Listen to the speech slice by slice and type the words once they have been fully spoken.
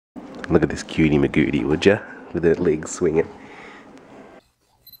Look at this cutie magootie, would ya? With her legs swinging.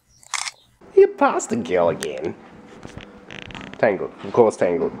 You pasta girl again. Tangled, of course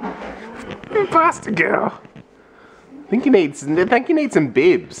tangled. You pasta girl. I think you need some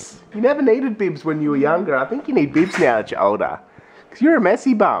bibs. You never needed bibs when you were younger. I think you need bibs now that you're older. Because you're a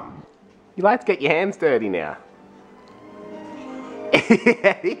messy bum. You like to get your hands dirty now.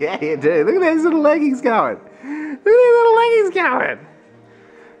 Yeah, you do. Look at those little leggings going. Look at these little leggings going.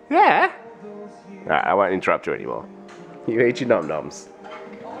 Yeah. Alright, I won't interrupt you anymore. You eat your nom-noms.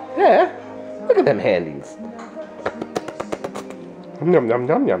 Yeah. Look at them handies. Yum, yum, yum,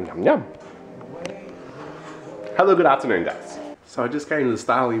 yum, yum, yum. Hello, good afternoon, guys. So I just came to the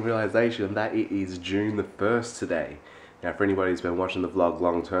startling realization that it is June the 1st today. Now, for anybody who's been watching the vlog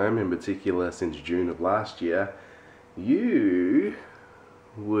long term, in particular since June of last year, you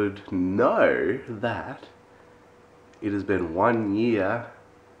would know that it has been 1 year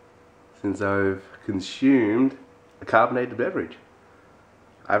since I've consumed a carbonated beverage.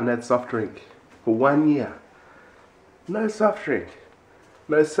 I haven't had soft drink for 1 year. No soft drink,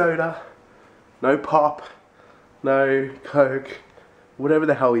 no soda, no pop, no Coke, whatever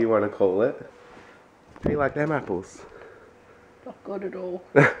the hell you want to call it. How do you like them apples? Not good at all.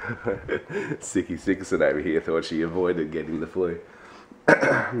 Sicky Sickerson over here thought she avoided getting the flu.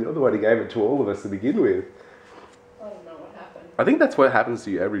 You're the one who gave it to all of us to begin with. I don't know what happened. I think that's what happens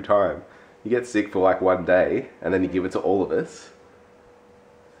to you every time. You get sick for like 1 day, and then you give it to all of us.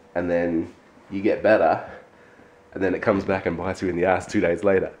 And then you get better, and then it comes back and bites you in the ass 2 days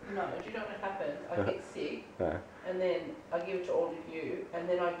later. No, do you know what happened? I get sick, and then I give it to all of you, and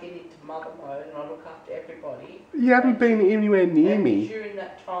then I get into mother mode, and I look after everybody. You haven't been anywhere near me. During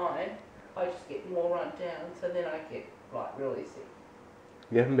that time, I just get more run down, so then I get like really sick.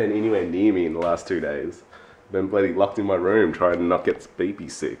 You haven't been anywhere near me in the last 2 days. I've been bloody locked in my room trying to not get beepy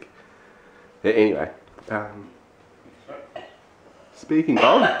sick. Yeah, anyway, speaking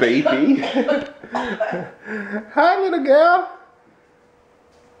of beepy, hi little girl.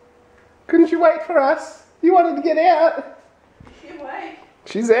 Couldn't you wait for us? You wanted to get out. She awake?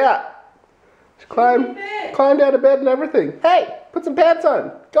 She's out. She climbed out of bed and everything. Hey, put some pants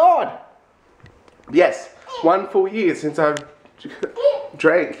on. God. Yes, 1 full year since I've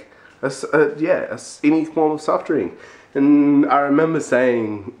drank any form of soft drink. And I remember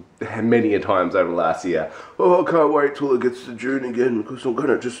saying many a times over the last year, oh, I can't wait till it gets to June again because I'm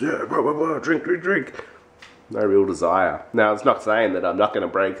gonna just blah, blah, blah, drink. No real desire. Now, it's not saying that I'm not gonna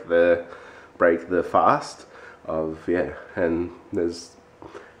break the fast of, and there's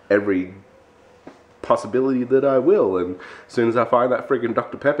every possibility that I will, and as soon as I find that freaking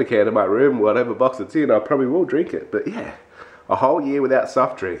Dr. Pepper can in my room, whatever box it's in, I probably will drink it. But yeah, a whole year without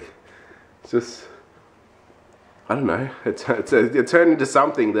soft drink. It's just, I don't know, it turned into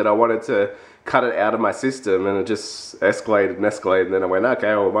something that I wanted to cut it out of my system, and it just escalated and escalated, and then I went,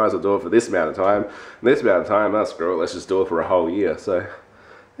 okay, well, I might as well do it for this amount of time, and this amount of time, oh, screw it, let's just do it for a whole year. So,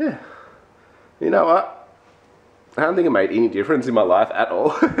 yeah, you know what, I don't think it made any difference in my life at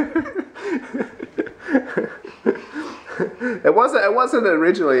all. It wasn't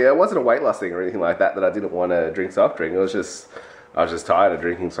originally, it wasn't a weight loss thing or anything like that I didn't want to drink soft drink. It was just, I was just tired of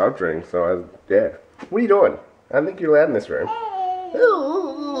drinking soft drink, so yeah. What are you doing? I don't think you're allowed in this room.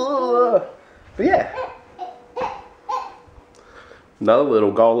 But yeah. Another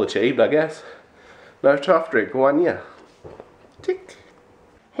little goal achieved, I guess. No soft drink for 1 year. Tick.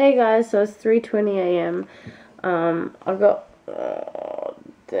 Hey guys, so it's 3:20 a.m. I got,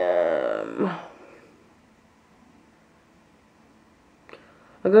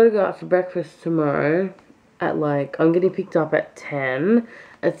 I gotta go out for breakfast tomorrow at like, I'm getting picked up at 10.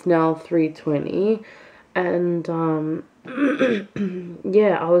 It's now 3:20. And,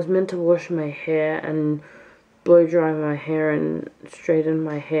 yeah, I was meant to wash my hair and blow dry my hair and straighten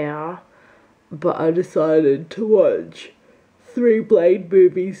my hair. But I decided to watch 3 Blade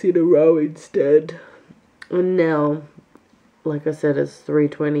movies in a row instead. And now, like I said, it's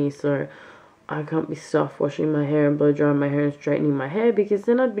 3:20, so I can't be stuffed washing my hair and blow drying my hair and straightening my hair, because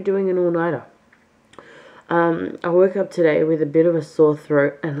then I'd be doing an all-nighter. I woke up today with a bit of a sore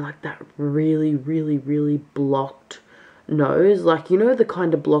throat and like that really, really, really blocked nose. Like, you know, the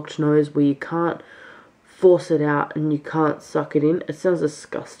kind of blocked nose where you can't force it out and you can't suck it in. It sounds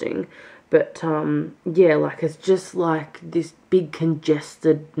disgusting. But, yeah, like it's just like this big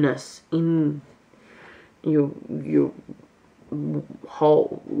congestedness in your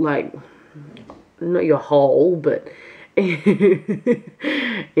whole, like, not your hole, but in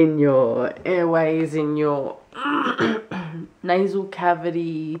your airways, in your nasal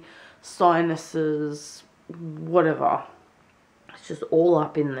cavity, sinuses, whatever. It's just all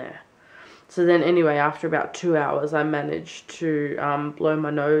up in there. So then anyway, after about 2 hours, I managed to blow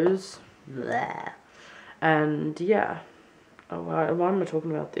my nose. Bleh. And yeah. Oh, why am I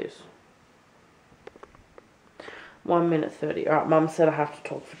talking about this? 1 minute 30. Alright, Mum said I have to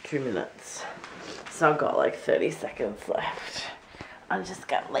talk for 2 minutes. So I've got like 30 seconds left. I'm just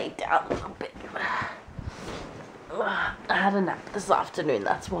gonna lay down a little bit. I had a nap this afternoon.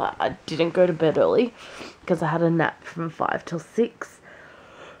 That's why I didn't go to bed early. Because I had a nap from 5 till 6.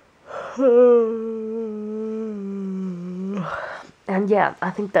 And yeah, I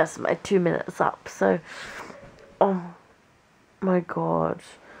think that's my 2 minutes up. So, oh my god.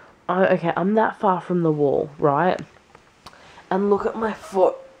 Okay, I'm that far from the wall, right? And look at my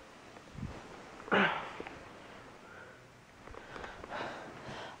foot.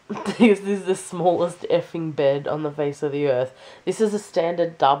 This is the smallest effing bed on the face of the earth. This is a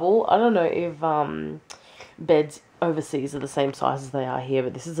standard double. I don't know if beds overseas are the same size as they are here,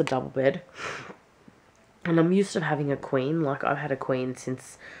 but this is a double bed. And I'm used to having a queen. Like, I've had a queen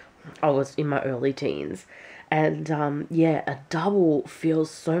since I was in my early teens. And, yeah, a double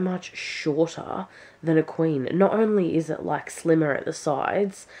feels so much shorter than a queen. Not only is it, like, slimmer at the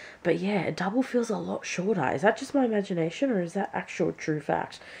sides, but, yeah, a double feels a lot shorter. Is that just my imagination, or is that actual true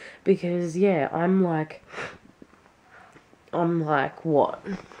fact? Because, yeah, I'm like, what?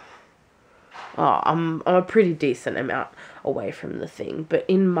 Oh, I'm a pretty decent amount away from the thing. But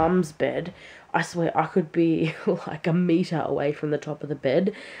in Mum's bed, I swear I could be like a metre away from the top of the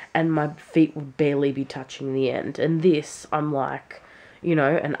bed and my feet would barely be touching the end. And this, I'm like, you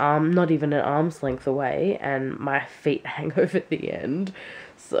know, not even an arm's length away, and my feet hang over the end.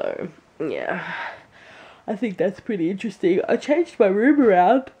 So, yeah, I think that's pretty interesting. I changed my room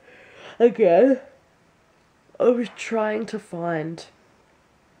around again. I was trying to find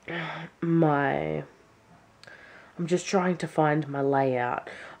I'm just trying to find my layout.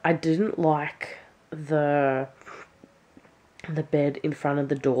 I didn't like the bed in front of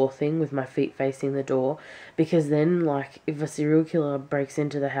the door thing with my feet facing the door, because then, like, if a serial killer breaks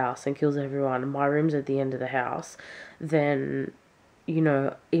into the house and kills everyone and my room's at the end of the house, then, you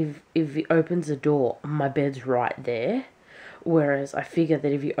know, if he opens the door, my bed's right there. Whereas I figure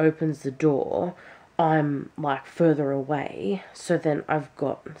that if he opens the door, I'm like further away, so then I've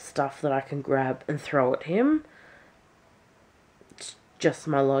got stuff that I can grab and throw at him. It's just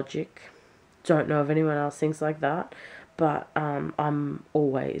my logic. Don't know if anyone else thinks like that, but I'm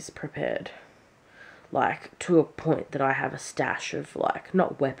always prepared. Like, to a point that I have a stash of, like,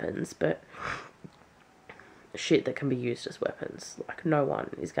 not weapons, but shit that can be used as weapons. Like, no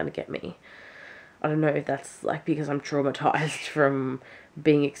one is gonna get me. I don't know if that's, like, because I'm traumatized from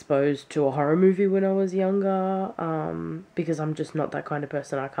being exposed to a horror movie when I was younger, because I'm just not that kind of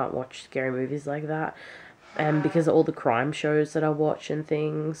person. I can't watch scary movies like that, and because of all the crime shows that I watch and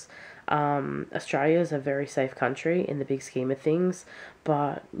things. Australia is a very safe country in the big scheme of things,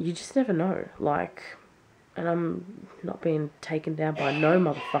 but you just never know, like, and I'm not being taken down by no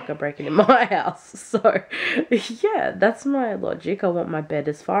motherfucker breaking in my house. So, yeah, that's my logic. I want my bed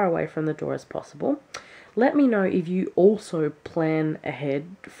as far away from the door as possible. Let me know if you also plan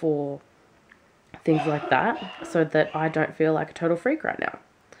ahead for things like that, so that I don't feel like a total freak right now.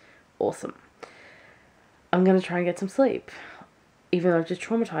 Awesome. I'm going to try and get some sleep, even though I've just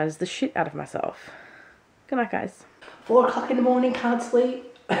traumatized the shit out of myself. Good night, guys. 4 o'clock in the morning, can't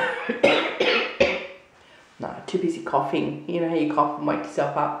sleep. No, too busy coughing. You know how you cough and wake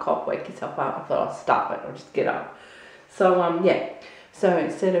yourself up, cough, wake yourself up. I thought I'll stop it, I'll just get up. So, yeah. So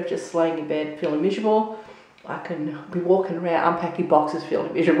instead of just laying in bed feeling miserable, I can be walking around unpacking boxes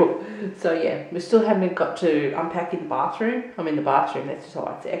feeling miserable. So yeah, we still haven't got to unpack in the bathroom. I'm in the bathroom, that's just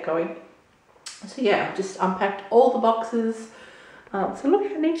why it's echoing. So yeah, I've just unpacked all the boxes. So look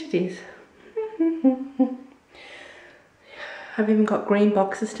how neat it is. I've even got green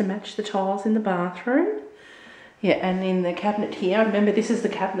boxes to match the tiles in the bathroom. Yeah, and in the cabinet here, remember this is the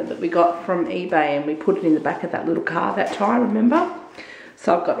cabinet that we got from eBay, and we put it in the back of that little car that time, remember?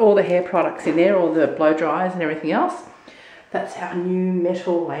 So I've got all the hair products in there, all the blow dryers and everything else. That's our new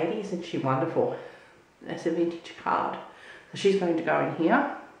metal lady, isn't she wonderful? That's a vintage card. So she's going to go in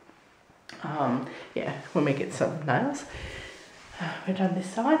here. Yeah, when we get some nails. We've done this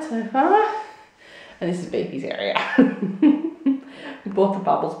side so far. And this is Beefy's area. We bought the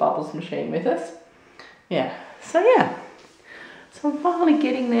Bubbles machine with us. Yeah, so yeah. So I'm finally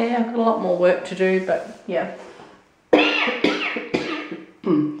getting there. I've got a lot more work to do, but yeah.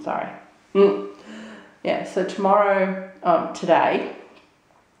 Sorry. Yeah, so tomorrow, today,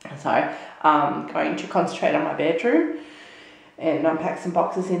 I'm going to concentrate on my bedroom and unpack some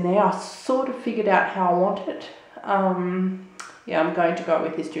boxes in there. I sort of figured out how I want it. yeah, I'm going to go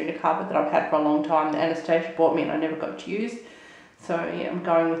with this Junior carpet that I've had for a long time. That Anastasia bought me and I never got to use. So yeah, I'm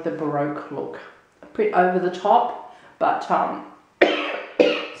going with the Baroque look. Pretty over the top, but sorry.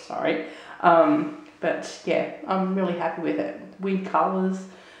 But yeah, I'm really happy with it. Weird colours.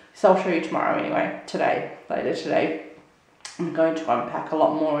 So I'll show you tomorrow anyway. Later today. I'm going to unpack a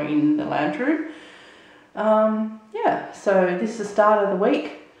lot more in the lounge room. Yeah, so this is the start of the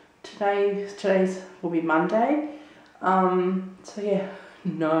week. Today's will be Monday. So yeah,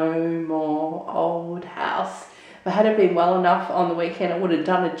 no more old house. If I hadn't been well enough on the weekend, I would have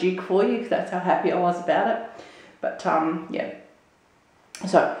done a jig for you because that's how happy I was about it. But yeah,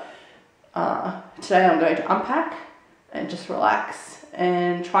 so today I'm going to unpack and just relax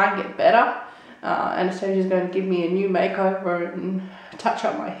and try and get better. Anastasia's going to give me a new makeover and touch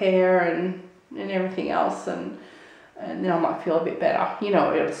up my hair and everything else, and then I might feel a bit better. You know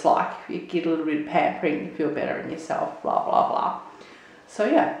what it's like, if you get a little bit of pampering, you feel better in yourself, blah blah blah. So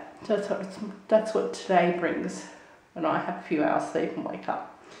yeah, that's what today brings when I have a few hours sleep and wake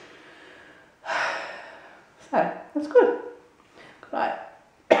up. So that's good. Good night.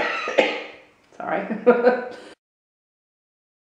 Sorry.